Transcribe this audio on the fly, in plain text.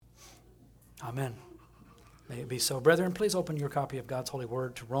Amen. May it be so. Brethren, please open your copy of God's holy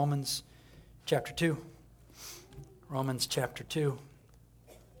word to Romans chapter 2. Romans chapter 2.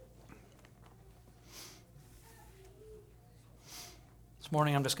 This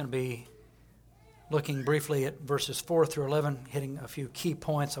morning I'm just going to be looking briefly at verses 4 through 11, hitting a few key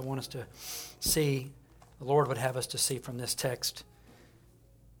points I want us to see, the Lord would have us to see from this text.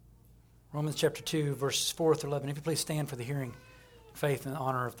 Romans chapter 2, verses 4 through 11. If you please stand for the hearing, faith, and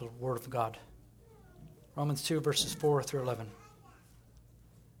honor of the word of God. Romans 2, verses 4 through 11.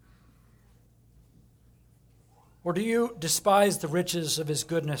 Or do you despise the riches of his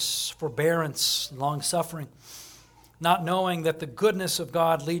goodness, forbearance, longsuffering, not knowing that the goodness of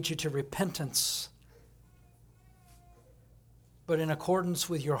God leads you to repentance, but in accordance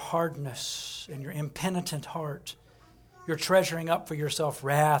with your hardness and your impenitent heart, you're treasuring up for yourself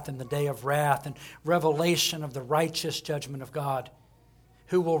wrath in the day of wrath and revelation of the righteous judgment of God,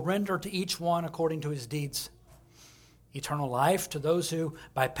 who will render to each one according to his deeds. Eternal life to those who,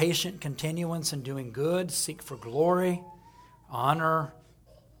 by patient continuance in doing good, seek for glory, honor,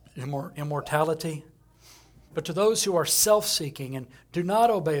 immortality. But to those who are self-seeking and do not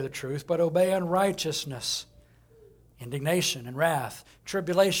obey the truth, but obey unrighteousness, indignation and wrath,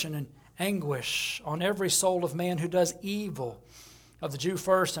 tribulation and anguish on every soul of man who does evil, of the Jew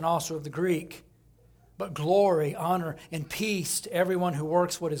first and also of the Greek. But glory, honor, and peace to everyone who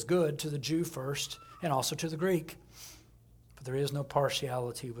works what is good, to the Jew first and also to the Greek. For there is no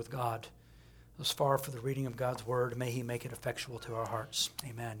partiality with God. Thus far for the reading of God's word, may he make it effectual to our hearts.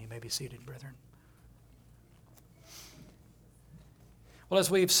 Amen. You may be seated, brethren. Well,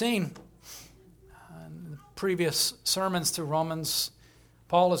 as we've seen in the previous sermons through Romans,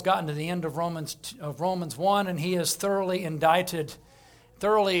 Paul has gotten to the end of Romans 1, and he has thoroughly indicted,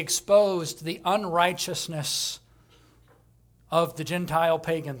 thoroughly exposed the unrighteousness of the Gentile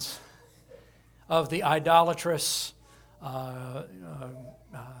pagans, of the idolatrous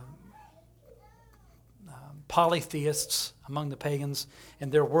polytheists among the pagans,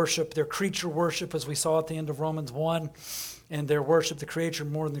 and their worship, their creature worship, as we saw at the end of Romans 1, and their worship the creature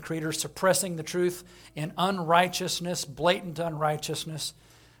more than the creator, suppressing the truth in unrighteousness, blatant unrighteousness,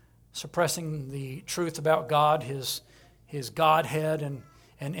 suppressing the truth about God, his Godhead,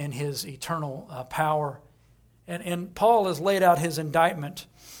 and his eternal power. And Paul has laid out his indictment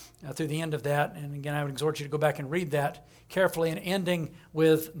through the end of that. And again, I would exhort you to go back and read that carefully, and ending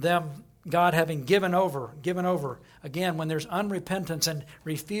with them, God having given over, again, when there's unrepentance and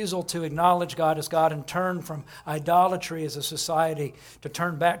refusal to acknowledge God as God and turn from idolatry as a society to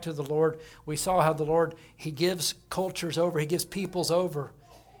turn back to the Lord. We saw how the Lord, he gives cultures over, he gives peoples over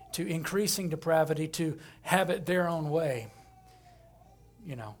to increasing depravity, to have it their own way,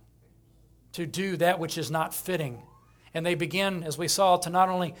 to do that which is not fitting. And they begin, as we saw, to not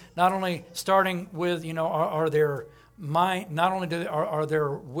only starting with, are their mind, not only are their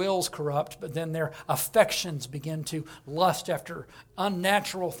wills corrupt, but then their affections begin to lust after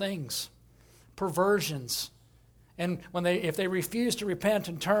unnatural things, perversions. And if they refuse to repent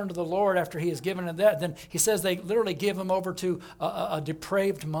and turn to the Lord after he has given them that, then he says they literally give them over to a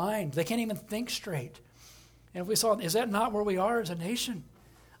depraved mind. They can't even think straight. And if we saw, is that not where we are as a nation?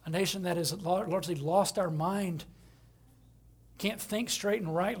 A nation that has largely lost our mind, can't think straight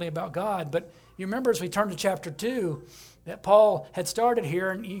and rightly about God. But you remember as we turn to chapter 2 that Paul had started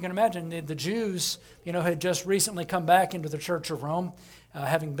here, and you can imagine the Jews, had just recently come back into the Church of Rome,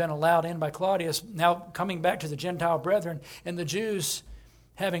 having been allowed in by Claudius, now coming back to the Gentile brethren, and the Jews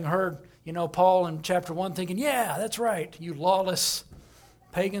having heard, Paul in chapter 1 thinking, yeah, that's right, you lawless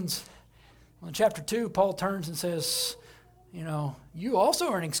pagans. Well, in chapter 2, Paul turns and says, you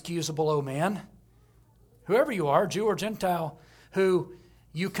also are inexcusable, O man, whoever you are, Jew or Gentile, who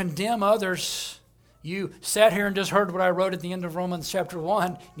you condemn others. You sat here and just heard what I wrote at the end of Romans chapter 1,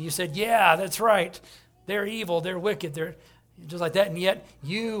 and you said, yeah, that's right. They're evil, they're wicked, they're just like that. And yet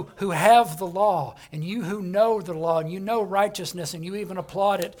you who have the law, and you who know the law, and you know righteousness, and you even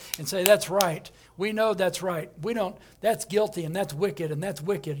applaud it and say, that's right. We know that's right. We don't, that's guilty, and that's wicked, and that's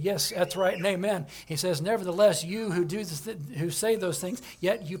wicked. Yes, that's right, and amen. He says, nevertheless, you who do this, who say those things,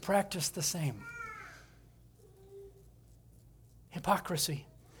 yet you practice the same. Hypocrisy.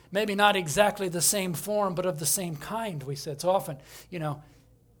 Maybe not exactly the same form, but of the same kind, we said. So often, you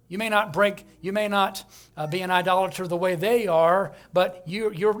may not be an idolater the way they are, but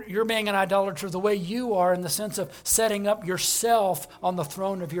you're being an idolater the way you are, in the sense of setting up yourself on the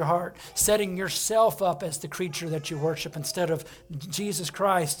throne of your heart, setting yourself up as the creature that you worship instead of Jesus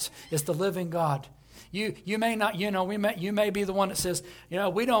Christ as the living God. You may not, you may be the one that says,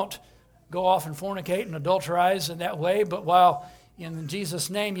 we don't go off and fornicate and adulterize in that way, but while in Jesus'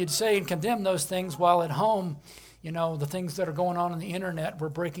 name, you'd say and condemn those things, while at home, the things that are going on the internet, we're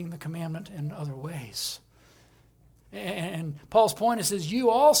breaking the commandment in other ways. And Paul's point is you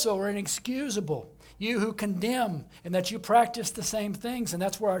also are inexcusable, you who condemn, and that you practice the same things. And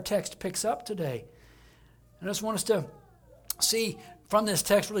that's where our text picks up today. And I just want us to see from this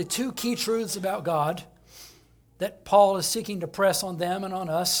text really two key truths about God that Paul is seeking to press on them and on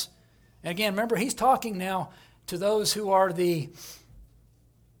us. And again, remember, he's talking now to those who are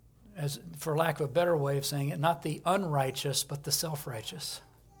as for lack of a better way of saying it, not the unrighteous, but the self-righteous.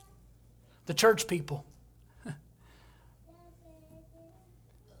 The church people.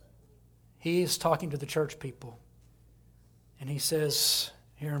 He is talking to the church people. And he says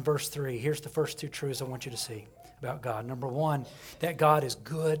here in verse 3, here's the first two truths I want you to see about God. Number one, that God is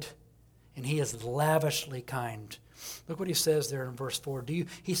good and he is lavishly kind. Look what he says there in verse 4.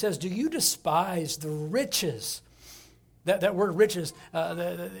 He says, do you despise the riches? That word riches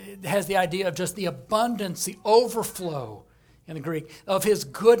has the idea of just the abundance, the overflow in the Greek, of his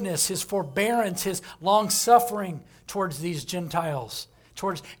goodness, his forbearance, his long-suffering towards these Gentiles.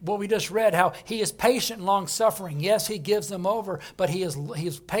 Towards what we just read, how he is patient and long-suffering. Yes, he gives them over, but he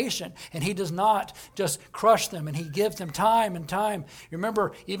is patient, and he does not just crush them, and he gives them time and time. You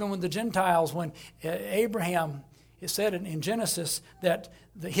remember, even when the Gentiles, when Abraham, it said in Genesis that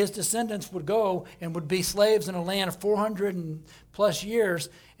his descendants would go and would be slaves in a land of 400 and plus years.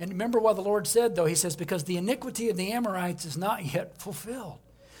 And remember what the Lord said, though. He says, because the iniquity of the Amorites is not yet fulfilled.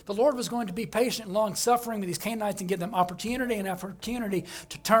 The Lord was going to be patient and long-suffering with these Canaanites and give them opportunity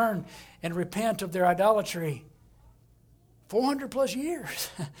to turn and repent of their idolatry. 400 plus years.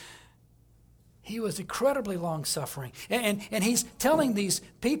 He was incredibly long-suffering. And he's telling these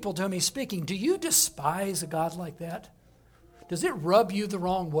people to whom he's speaking, do you despise a God like that? Does it rub you the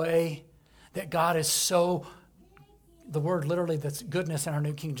wrong way that God is so, the word literally that's goodness in our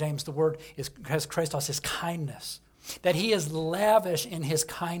New King James, the word has Christos, his kindness. That he is lavish in his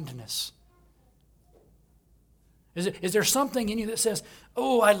kindness. Is there something in you that says,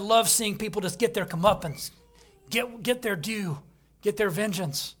 oh, I love seeing people just get their comeuppance, get their due, get their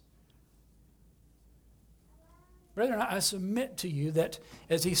vengeance? Brethren, I submit to you that,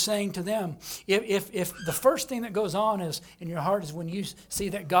 as he's saying to them, if the first thing that goes on is in your heart is when you see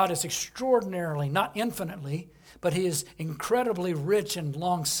that God is extraordinarily, not infinitely, but he is incredibly rich in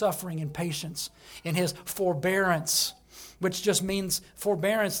long-suffering and patience, in his forbearance, which just means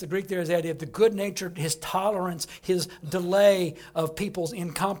forbearance. The Greek there is the idea of the good nature, his tolerance, his delay of people's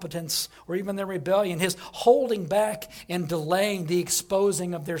incompetence or even their rebellion, his holding back and delaying the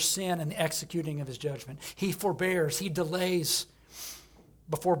exposing of their sin and the executing of his judgment. He forbears, he delays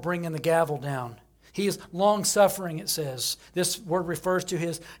before bringing the gavel down. He is long-suffering, it says. This word refers to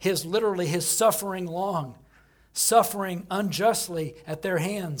his literally his suffering long. Suffering unjustly at their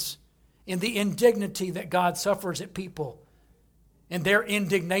hands, in the indignity that God suffers at people, and their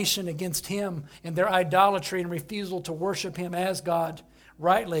indignation against him, and their idolatry and refusal to worship him as God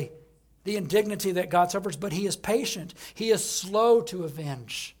rightly, the indignity that God suffers, but he is patient. He is slow to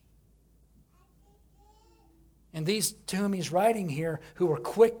avenge. And these to whom he's writing here, who are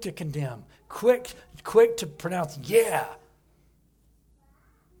quick to condemn, quick to pronounce, yeah.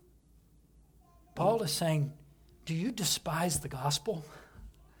 Paul is saying, do you despise the gospel?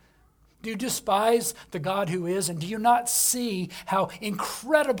 Do you despise the God who is? And do you not see how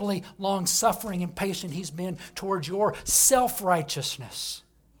incredibly long-suffering and patient he's been towards your self-righteousness?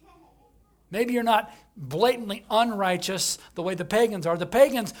 Maybe you're not blatantly unrighteous the way the pagans are. The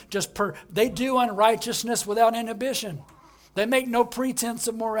pagans they do unrighteousness without inhibition. They make no pretense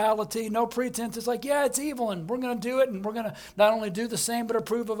of morality, no pretense. It's like, yeah, it's evil, and we're going to do it, and we're going to not only do the same, but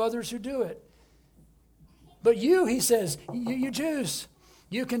approve of others who do it. But you, he says, you Jews,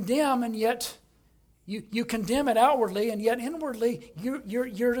 you condemn, and yet you condemn it outwardly, and yet inwardly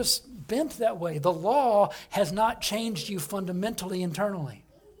you're just bent that way. The law has not changed you fundamentally internally.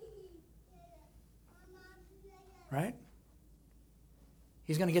 Right?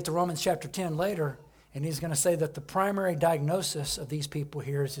 He's going to get to Romans chapter 10 later, and he's going to say that the primary diagnosis of these people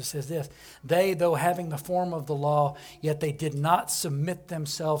here is, it says this: they, though having the form of the law, yet they did not submit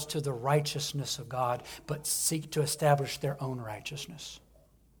themselves to the righteousness of God, but seek to establish their own righteousness.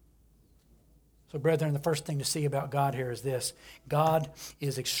 So, brethren, the first thing to see about God here is this: God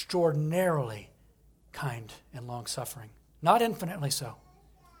is extraordinarily kind and long-suffering. Not infinitely so.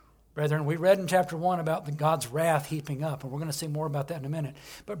 Brethren, we read in chapter 1 about God's wrath heaping up, and we're going to see more about that in a minute.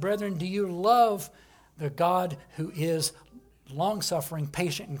 But, brethren, do you love the God who is long-suffering,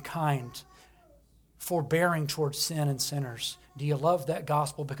 patient, and kind forbearing towards sin and sinners? Do you love that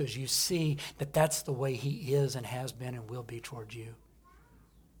gospel because you see that that's the way he is and has been and will be towards you?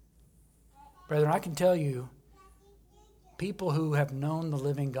 Brethren, I can tell you, people who have known the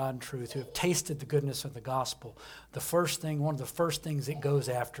living God and truth, who have tasted the goodness of the gospel, one of the first things it goes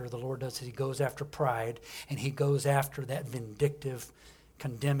after, the Lord does, is he goes after pride, and he goes after that vindictive,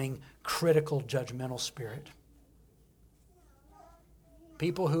 condemning, critical, judgmental spirit.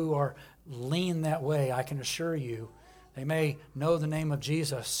 People who are lean that way, I can assure you, they may know the name of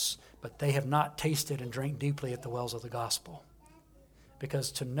Jesus, but they have not tasted and drank deeply at the wells of the gospel.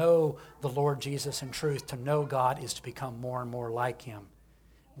 Because to know the Lord Jesus in truth, to know God, is to become more and more like him.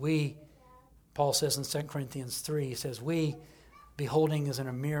 Paul says in 2 Corinthians 3, he says, we, beholding as in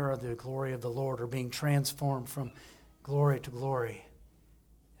a mirror the glory of the Lord, are being transformed from glory to glory.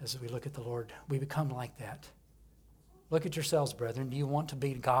 As we look at the Lord, we become like that. Look at yourselves, brethren. Do you want to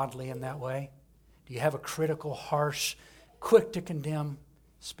be godly in that way? Do you have a critical, harsh, quick to condemn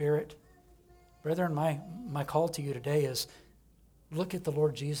spirit? Brethren, my call to you today is, look at the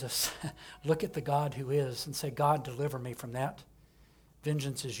Lord Jesus. Look at the God who is and say, God, deliver me from that.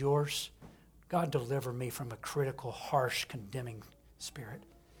 Vengeance is yours. God, deliver me from a critical, harsh, condemning spirit.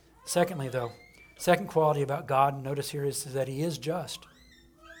 Secondly, though, second quality about God, notice here, is that he is just.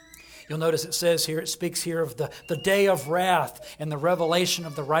 You'll notice it speaks here of the day of wrath and the revelation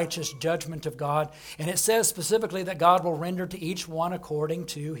of the righteous judgment of God. And it says specifically that God will render to each one according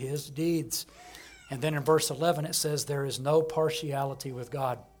to his deeds. And then in verse 11 it says there is no partiality with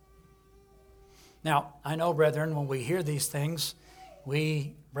God. Now, I know, brethren, when we hear these things,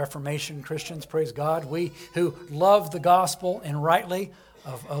 we Reformation Christians, praise God, we who love the gospel and rightly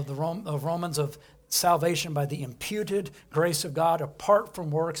of Romans, of salvation by the imputed grace of God apart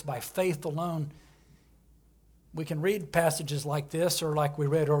from works, by faith alone, we can read passages like this, or like we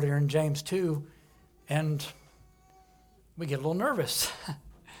read earlier in James 2, and we get a little nervous.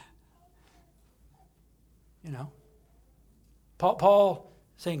 Paul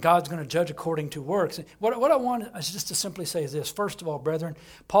saying God's going to judge according to works. What I want is just to simply say is this. First of all, brethren,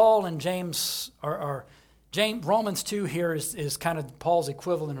 Paul and James Romans 2 here is kind of Paul's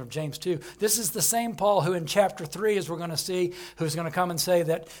equivalent of James 2. This is the same Paul who in chapter 3, as we're going to see, who's going to come and say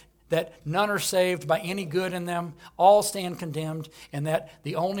that none are saved by any good in them, all stand condemned, and that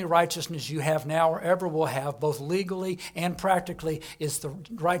the only righteousness you have now or ever will have, both legally and practically, is the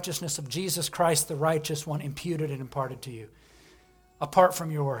righteousness of Jesus Christ, the righteous one, imputed and imparted to you, apart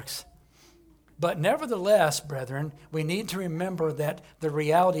from your works. But nevertheless, brethren, we need to remember that the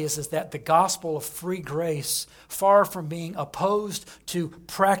reality is that the gospel of free grace, far from being opposed to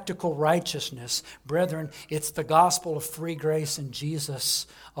practical righteousness, brethren, it's the gospel of free grace in Jesus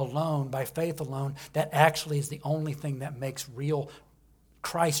alone, by faith alone, that actually is the only thing that makes real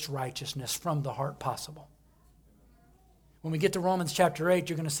Christ righteousness from the heart possible. When we get to Romans chapter 8,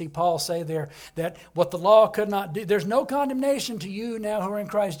 you're going to see Paul say there that what the law could not do, there's no condemnation to you now who are in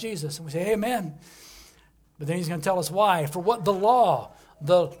Christ Jesus. And we say, amen. But then he's going to tell us why. For what the law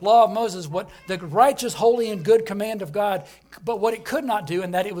of Moses, what the righteous, holy, and good command of God, but what it could not do,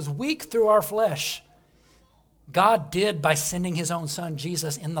 and that it was weak through our flesh, God did by sending his own son,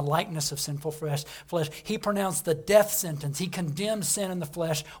 Jesus, in the likeness of sinful flesh. He pronounced the death sentence. He condemned sin in the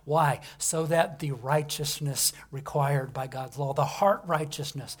flesh. Why? So that the righteousness required by God's law, the heart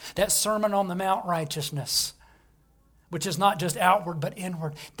righteousness, that Sermon on the Mount righteousness, which is not just outward but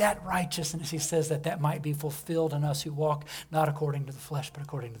inward, that righteousness, he says, that might be fulfilled in us who walk not according to the flesh but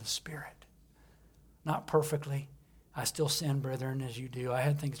according to the Spirit. Not perfectly. I still sin, brethren, as you do. I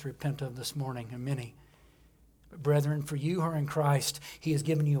had things to repent of this morning, and many. But brethren, for you who are in Christ, he has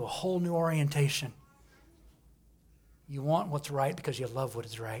given you a whole new orientation. You want what's right because you love what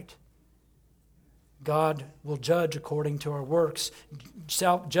is right. God will judge according to our works.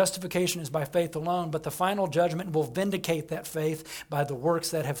 Justification is by faith alone, but the final judgment will vindicate that faith by the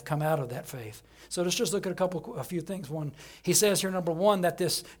works that have come out of that faith. So let's just look at a few things. One, he says here, number one, that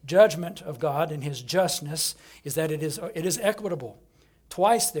this judgment of God and his justness is that it is equitable.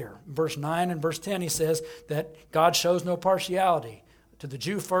 Twice there, verse 9 and verse 10, he says that God shows no partiality to the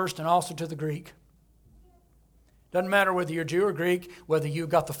Jew first and also to the Greek. Doesn't matter whether you're Jew or Greek, whether you've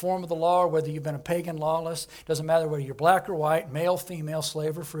got the form of the law or whether you've been a pagan lawless. Doesn't matter whether you're black or white, male, female,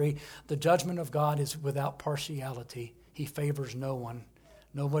 slave or free. The judgment of God is without partiality. He favors no one.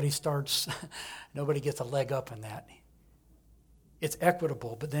 Nobody gets a leg up in that. It's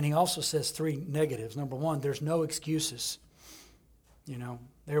equitable, but then he also says three negatives. Number one, there's no excuses.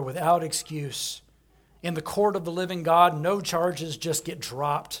 They're without excuse. In the court of the living God, no charges just get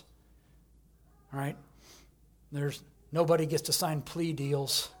dropped. All right? Nobody gets to sign plea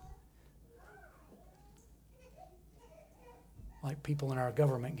deals. like people in our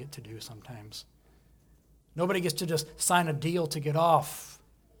government get to do sometimes. Nobody gets to just sign a deal to get off.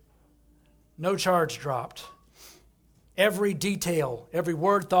 No charge dropped. Every detail, every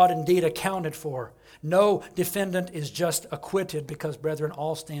word, thought, and deed accounted for. No defendant is just acquitted because, brethren,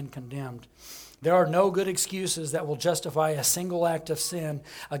 all stand condemned. There are no good excuses that will justify a single act of sin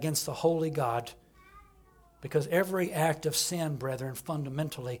against the holy God, because every act of sin, brethren,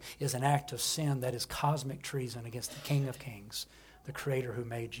 fundamentally is an act of sin that is cosmic treason against the King of Kings, the Creator who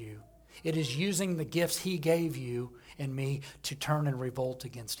made you. It is using the gifts He gave you and me to turn and revolt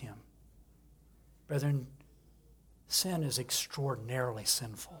against Him. Brethren, sin is extraordinarily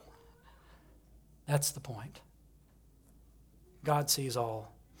sinful. That's the point. God sees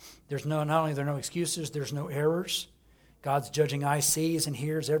all. Not only are there no excuses, there's no errors. God's judging eye sees and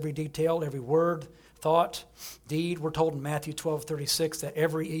hears every detail, every word, thought, deed. We're told in Matthew 12:36 that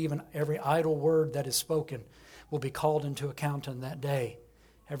every idle word that is spoken will be called into account on that day.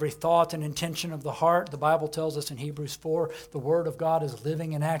 Every thought and intention of the heart, the Bible tells us in Hebrews 4, the Word of God is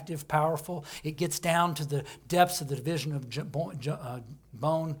living and active, powerful. It gets down to the depths of the division of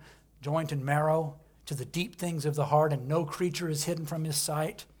bone, joint, and marrow, to the deep things of the heart, and no creature is hidden from His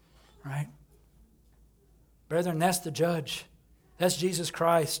sight. Right? Brethren, that's the judge. That's Jesus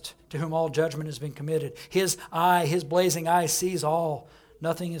Christ, to whom all judgment has been committed. His eye, His blazing eye, sees all.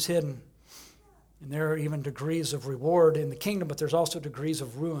 Nothing is hidden. And there are even degrees of reward in the kingdom, but there's also degrees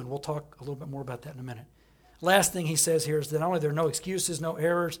of ruin. We'll talk a little bit more about that in a minute. Last thing he says here is that not only there are no excuses, no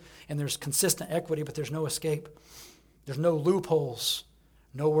errors, and there's consistent equity, but there's no escape. There's no loopholes,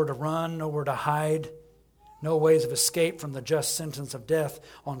 nowhere to run, nowhere to hide, no ways of escape from the just sentence of death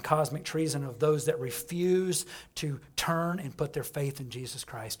on cosmic treason of those that refuse to turn and put their faith in Jesus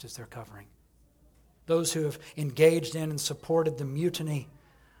Christ as their covering. Those who have engaged in and supported the mutiny,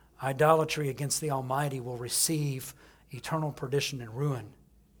 idolatry against the Almighty, will receive eternal perdition and ruin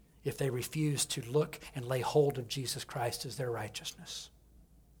if they refuse to look and lay hold of Jesus Christ as their righteousness.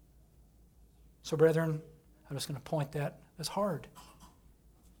 So, brethren, I'm just going to point that. That's hard.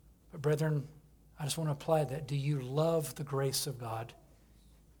 But, brethren, I just want to apply that. Do you love the grace of God?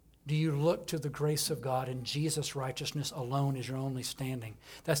 Do you look to the grace of God, and Jesus' righteousness alone is your only standing?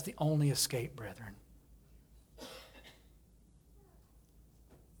 That's the only escape, brethren.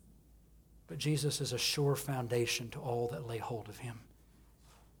 But Jesus is a sure foundation to all that lay hold of Him.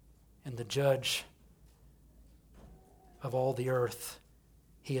 And the judge of all the earth,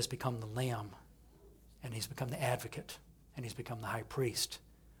 He has become the Lamb, and He's become the advocate, and He's become the high priest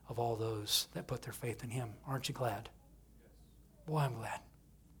of all those that put their faith in Him. Aren't you glad? Boy, I'm glad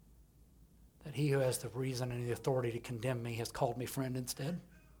that He who has the reason and the authority to condemn me has called me friend instead.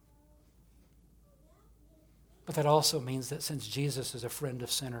 But that also means that since Jesus is a friend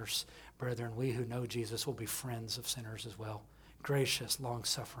of sinners, brethren, we who know Jesus will be friends of sinners as well. Gracious,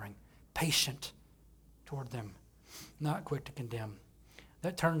 long-suffering, patient toward them, not quick to condemn.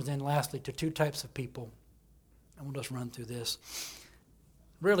 That turns then lastly to two types of people. And we'll just run through this.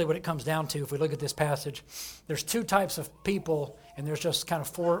 Really what it comes down to, if we look at this passage, there's two types of people, and there's just kind of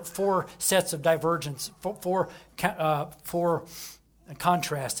four sets of divergence, four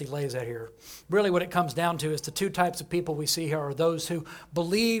contrast he lays out here. Really what it comes down to is the two types of people we see here are those who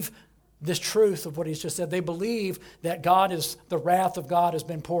believe this truth of what he's just said. They believe that the wrath of God has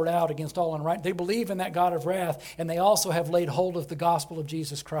been poured out against all unrighteousness. They believe in that God of wrath, and they also have laid hold of the gospel of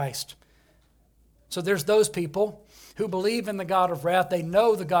Jesus Christ. So there's those people who believe in the God of wrath. They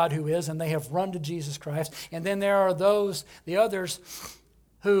know the God who is, and they have run to Jesus Christ. And then there are the others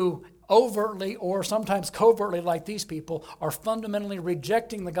who overtly or sometimes covertly, like these people, are fundamentally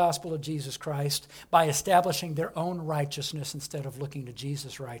rejecting the gospel of Jesus Christ by establishing their own righteousness instead of looking to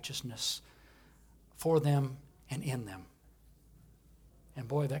Jesus' righteousness for them and in them. And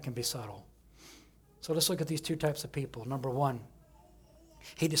boy, that can be subtle. So let's look at these two types of people. Number one,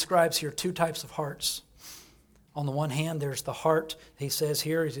 he describes here two types of hearts. On the one hand, there's the heart, he says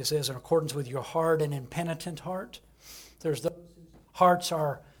in accordance with your hard and impenitent heart. There's those hearts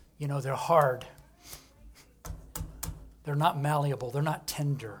are, they're hard. They're not malleable. They're not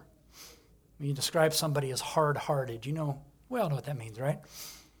tender. When you describe somebody as hard-hearted, we all know what that means, right?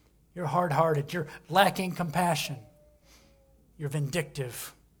 You're hard-hearted. You're lacking compassion. You're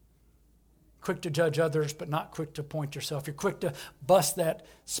vindictive. Quick to judge others, but not quick to point yourself. You're quick to bust that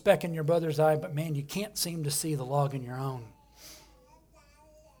speck in your brother's eye, but man, you can't seem to see the log in your own.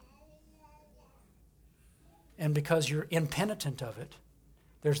 And because you're impenitent of it,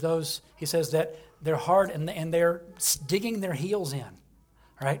 there's those, he says, that they're hard and they're digging their heels in,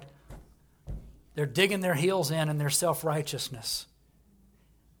 right? They're digging their heels in their self-righteousness.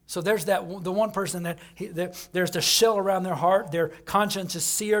 So there's the one person that there's the shell around their heart. Their conscience is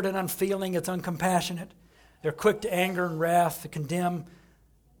seared and unfeeling. It's uncompassionate. They're quick to anger and wrath, to condemn.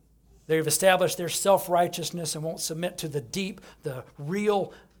 They've established their self-righteousness and won't submit to the deep, the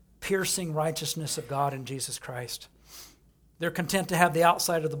real, piercing righteousness of God in Jesus Christ. They're content to have the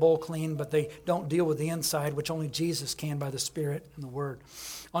outside of the bowl clean, but they don't deal with the inside, which only Jesus can by the Spirit and the Word.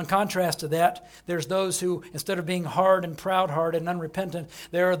 On contrast to that, there's those who, instead of being hard and proud-hearted and unrepentant,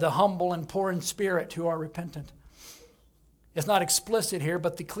 they're the humble and poor in spirit who are repentant. It's not explicit here,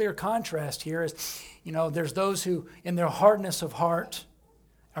 but the clear contrast here is, there's those who, in their hardness of heart,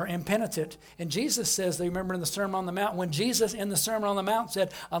 are impenitent. And Jesus says, they remember in the Sermon on the Mount, when Jesus in the Sermon on the Mount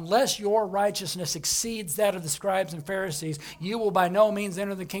said, unless your righteousness exceeds that of the scribes and Pharisees, you will by no means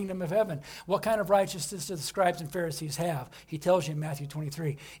enter the kingdom of heaven. What kind of righteousness do the scribes and Pharisees have? He tells you in Matthew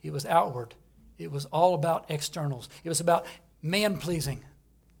 23, it was outward. It was all about externals. It was about man-pleasing.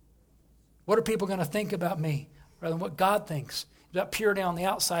 What are people going to think about me rather than what God thinks? It's about purity on the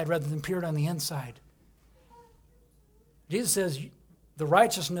outside rather than purity on the inside. Jesus says, the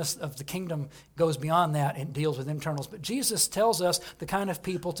righteousness of the kingdom goes beyond that and deals with internals. But Jesus tells us the kind of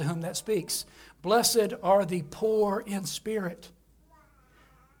people to whom that speaks. Blessed are the poor in spirit.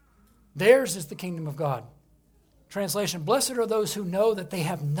 Theirs is the kingdom of God. Translation, blessed are those who know that they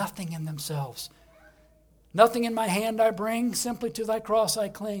have nothing in themselves. Nothing in my hand I bring, simply to thy cross I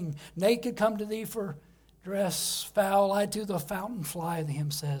cling. Naked come to thee for dress, foul I to the fountain fly, the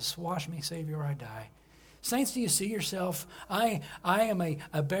hymn says. Wash me, Savior, or I die. Saints, do you see yourself? I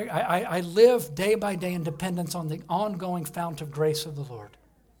live day by day in dependence on the ongoing fount of grace of the Lord.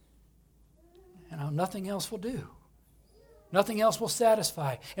 And nothing else will do. Nothing else will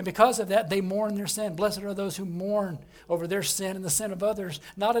satisfy. And because of that, they mourn their sin. Blessed are those who mourn over their sin and the sin of others,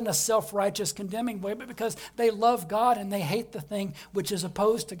 not in a self-righteous, condemning way, but because they love God and they hate the thing which is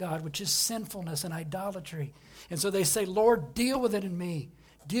opposed to God, which is sinfulness and idolatry. And so they say, Lord, deal with it in me.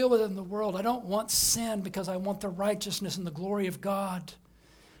 Deal with it in the world. I don't want sin because I want the righteousness and the glory of God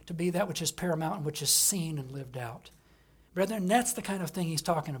to be that which is paramount and which is seen and lived out. Brethren, that's the kind of thing he's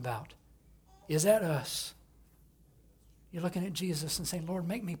talking about. Is that us? You're looking at Jesus and saying, Lord,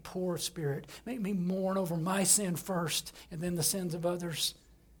 make me poor of spirit. Make me mourn over my sin first and then the sins of others.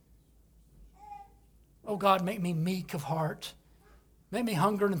 Oh God, make me meek of heart. Make me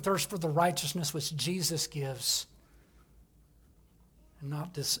hunger and thirst for the righteousness which Jesus gives. And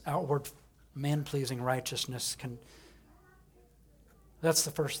not this outward man-pleasing righteousness. That's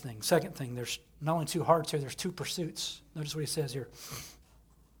the first thing. Second thing, there's not only two hearts here, there's two pursuits. Notice what he says here.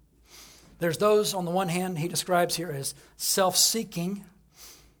 There's those, on the one hand, he describes here as self-seeking,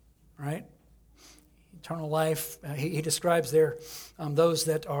 right? Eternal life. He describes there those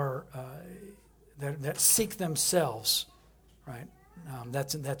that are that seek themselves, right?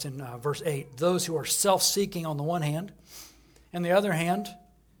 That's in verse 8. Those who are self-seeking on the one hand. On the other hand,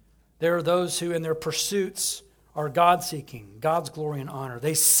 there are those who in their pursuits are God-seeking, God's glory and honor.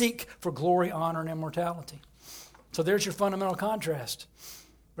 They seek for glory, honor, and immortality. So there's your fundamental contrast.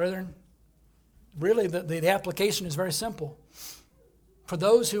 Brethren, really the application is very simple. For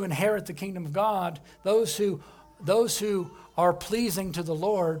those who inherit the kingdom of God, those who are pleasing to the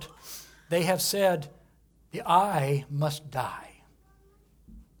Lord, they have said, the I must die.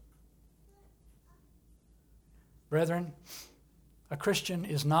 Brethren, a Christian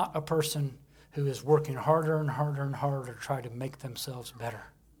is not a person who is working harder and harder and harder to try to make themselves better.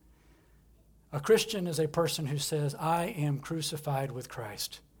 A Christian is a person who says, I am crucified with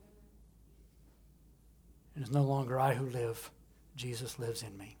Christ. It is no longer I who live, Jesus lives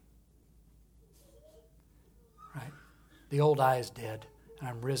in me. Right? The old I is dead, and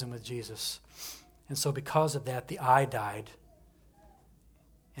I'm risen with Jesus. And so because of that, the I died,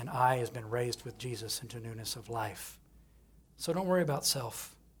 and I has been raised with Jesus into newness of life. So don't worry about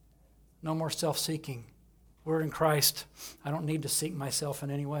self. No more self-seeking. We're in Christ. I don't need to seek myself in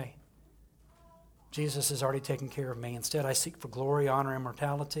any way. Jesus has already taken care of me. Instead, I seek for glory, honor,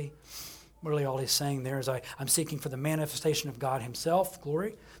 immortality. Really all he's saying there is I'm seeking for the manifestation of God himself,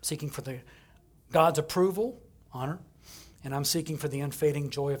 glory. I'm seeking for God's approval, honor. And I'm seeking for the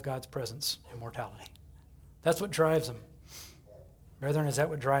unfading joy of God's presence, immortality. That's what drives him. Brethren, is that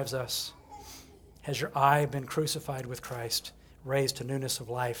what drives us? Has your I been crucified with Christ, raised to newness of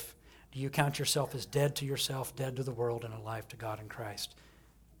life? Do you count yourself as dead to yourself, dead to the world, and alive to God in Christ?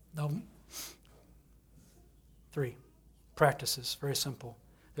 No. 3, practices, very simple.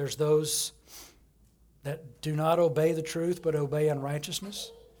 There's those that do not obey the truth but obey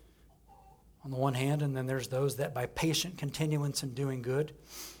unrighteousness on the one hand, and then there's those that by patient continuance in doing good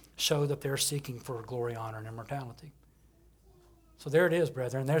show that they're seeking for glory, honor, and immortality. So there it is,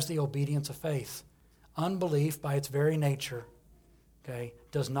 brethren. There's the obedience of faith. Unbelief, by its very nature, okay,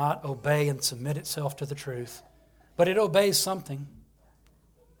 does not obey and submit itself to the truth, but it obeys something.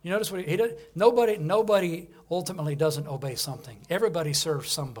 You notice what he does? Nobody ultimately doesn't obey something. Everybody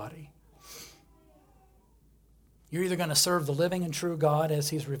serves somebody. You're either going to serve the living and true God as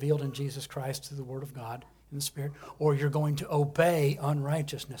he's revealed in Jesus Christ through the Word of God in the Spirit, or you're going to obey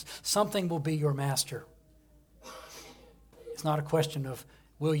unrighteousness. Something will be your master. It's not a question of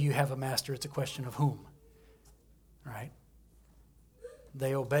will you have a master, it's a question of whom. Right?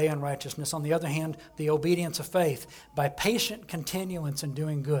 They obey unrighteousness. On the other hand, the obedience of faith, by patient continuance in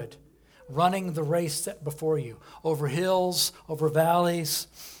doing good, running the race set before you, over hills, over valleys.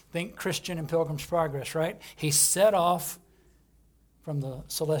 Think Christian in Pilgrim's Progress, right? He set off from the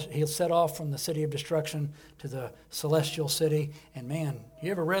city of destruction to the celestial city. And man, you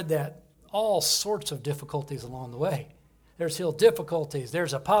ever read that? All sorts of difficulties along the way. There's hill difficulties,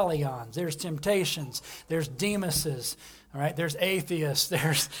 there's Apollyon, there's temptations, there's Demuses, all right? There's atheists,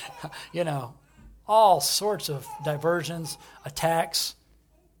 there's, all sorts of diversions, attacks.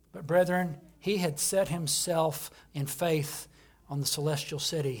 But brethren, he had set himself in faith on the celestial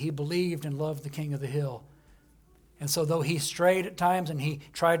city. He believed and loved the King of the Hill. And so though he strayed at times and he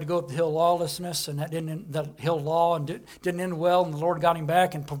tried to go up the hill lawlessness, and the hill law and didn't end well, and the Lord got him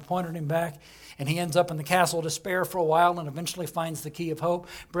back and pointed him back, and he ends up in the castle of despair for a while and eventually finds the key of hope.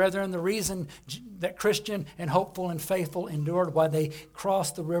 Brethren, the reason that Christian and hopeful and faithful endured while they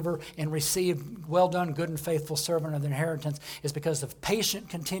crossed the river and received well done, good and faithful servant of the inheritance is because of patient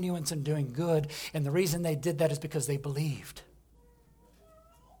continuance in doing good. And the reason they did that is because they believed.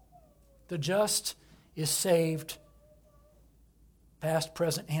 The just is saved, past,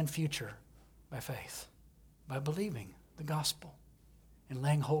 present, and future, by faith, by believing the gospel and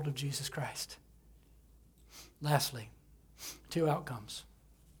laying hold of Jesus Christ. Lastly, 2 outcomes.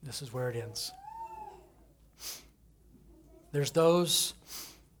 This is where it ends. There's those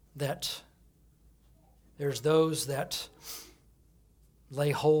that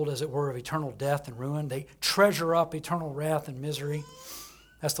lay hold, as it were, of eternal death and ruin. They treasure up eternal wrath and misery.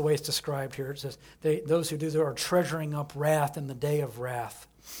 That's the way it's described here. It says, those who do that are treasuring up wrath in the day of wrath.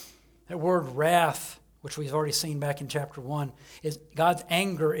 That word wrath, which we've already seen back in chapter 1, is God's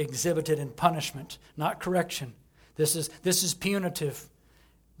anger exhibited in punishment, not correction. This is punitive,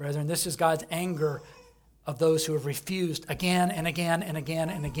 brethren. This is God's anger of those who have refused again and again and again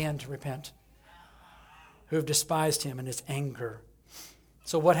and again to repent, who have despised him in his anger.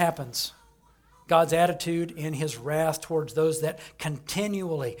 So what happens? God's attitude in his wrath towards those that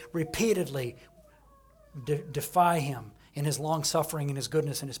continually, repeatedly defy him in his long-suffering, in his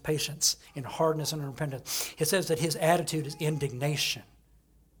goodness, in his patience, in hardness and repentance. It says that his attitude is indignation.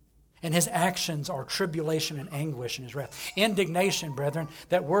 And his actions are tribulation and anguish in his wrath. Indignation, brethren,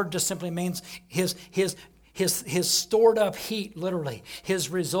 that word just simply means his stored up heat, literally, his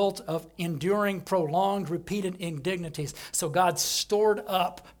result of enduring prolonged, repeated indignities. So God's stored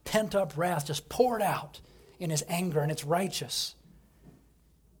up, pent up wrath just poured out in his anger, and it's righteous.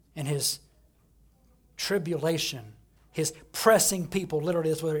 And his tribulation, his pressing people, literally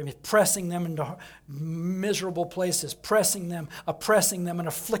that's what it means, pressing them into miserable places, pressing them, oppressing them, and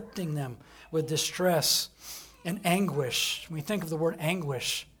afflicting them with distress and anguish. When we think of the word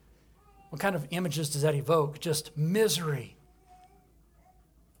anguish, what kind of images does that evoke? Just misery.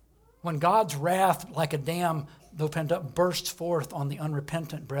 When God's wrath, like a dam, though pent up, bursts forth on the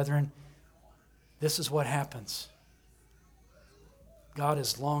unrepentant, brethren, this is what happens. God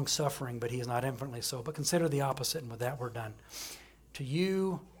is long-suffering, but he is not infinitely so. But consider the opposite, and with that we're done. To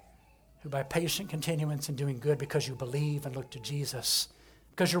you, who by patient continuance in doing good, because you believe and look to Jesus,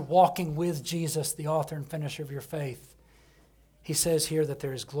 because you're walking with Jesus, the author and finisher of your faith, he says here that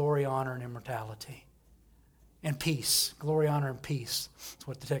there is glory, honor, and immortality. And peace. Glory, honor, and peace. That's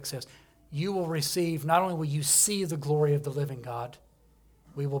what the text says. You will receive, not only will you see the glory of the living God,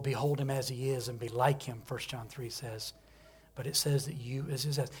 we will behold him as he is and be like him, 1 John 3 says. But it says that you, as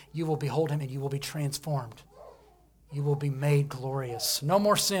it says, you will behold him and you will be transformed. You will be made glorious. No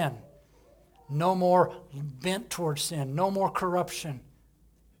more sin. No more bent towards sin. No more corruption.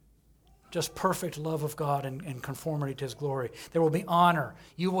 Just perfect love of God and conformity to his glory. There will be honor.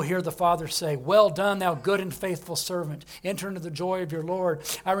 You will hear the Father say, "Well done, thou good and faithful servant. Enter into the joy of your Lord."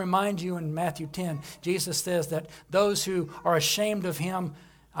 I remind you in Matthew 10, Jesus says that those who are ashamed of him,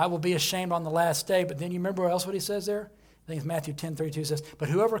 I will be ashamed on the last day. But then you remember else what he says there? I think it's Matthew 10:32 says, "But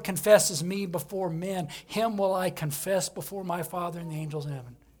whoever confesses me before men, him will I confess before my Father and the angels in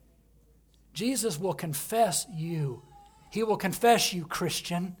heaven." Jesus will confess you. He will confess you,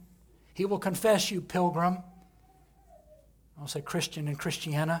 Christian. He will confess you, pilgrim. I'll say Christian and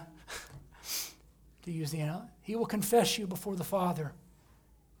Christiana, to use the analogy, he will confess you before the Father.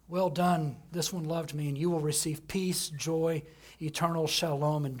 Well done, this one loved me, and you will receive peace, joy, eternal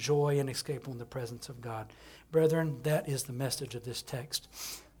shalom, and joy inescapable in the presence of God. Brethren, that is the message of this text.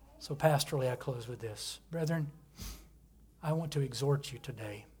 So pastorally, I close with this. Brethren, I want to exhort you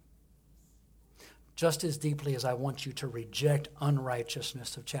today, just as deeply as I want you to reject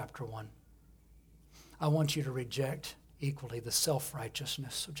unrighteousness of chapter 1. I want you to reject equally the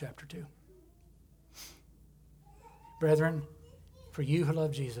self-righteousness of chapter 2. Brethren, for you who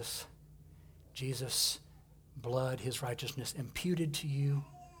love Jesus, Jesus' blood, his righteousness imputed to you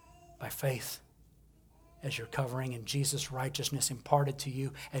by faith as your covering, and Jesus' righteousness imparted to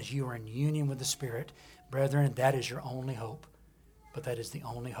you as you are in union with the Spirit. Brethren, that is your only hope, but that is the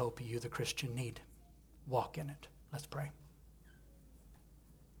only hope you, the Christian, need. Walk in it. Let's pray.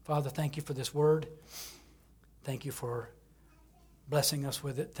 Father, thank you for this word. Thank you for blessing us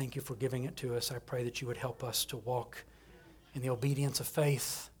with it. Thank you for giving it to us. I pray that you would help us to walk in the obedience of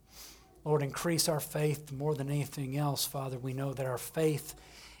faith. Lord, increase our faith more than anything else. Father, we know that our faith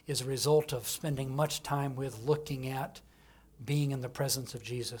is a result of spending much time with, looking at, being in the presence of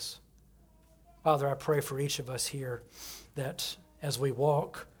Jesus. Father, I pray for each of us here that as we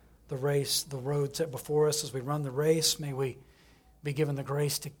walk the race, the road set before us, as we run the race, may we be given the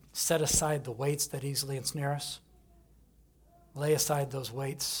grace to set aside the weights that easily ensnare us. Lay aside those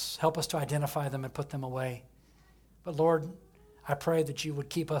weights. Help us to identify them and put them away. But Lord, I pray that you would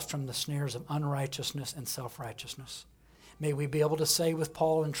keep us from the snares of unrighteousness and self-righteousness. May we be able to say with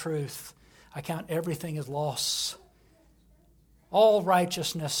Paul in truth, I count everything as loss. All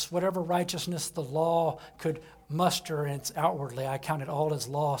righteousness, whatever righteousness the law could muster outwardly, I count it all as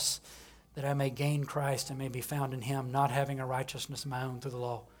loss, that I may gain Christ and may be found in him, not having a righteousness of my own through the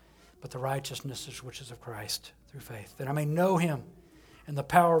law, but the righteousness which is of Christ through faith, that I may know him and the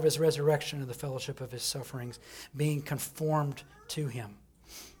power of his resurrection and the fellowship of his sufferings, being conformed to him.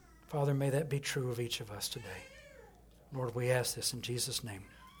 Father, may that be true of each of us today. Lord, we ask this in Jesus' name.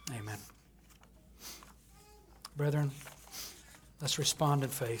 Amen. Brethren, let's respond in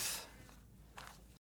faith.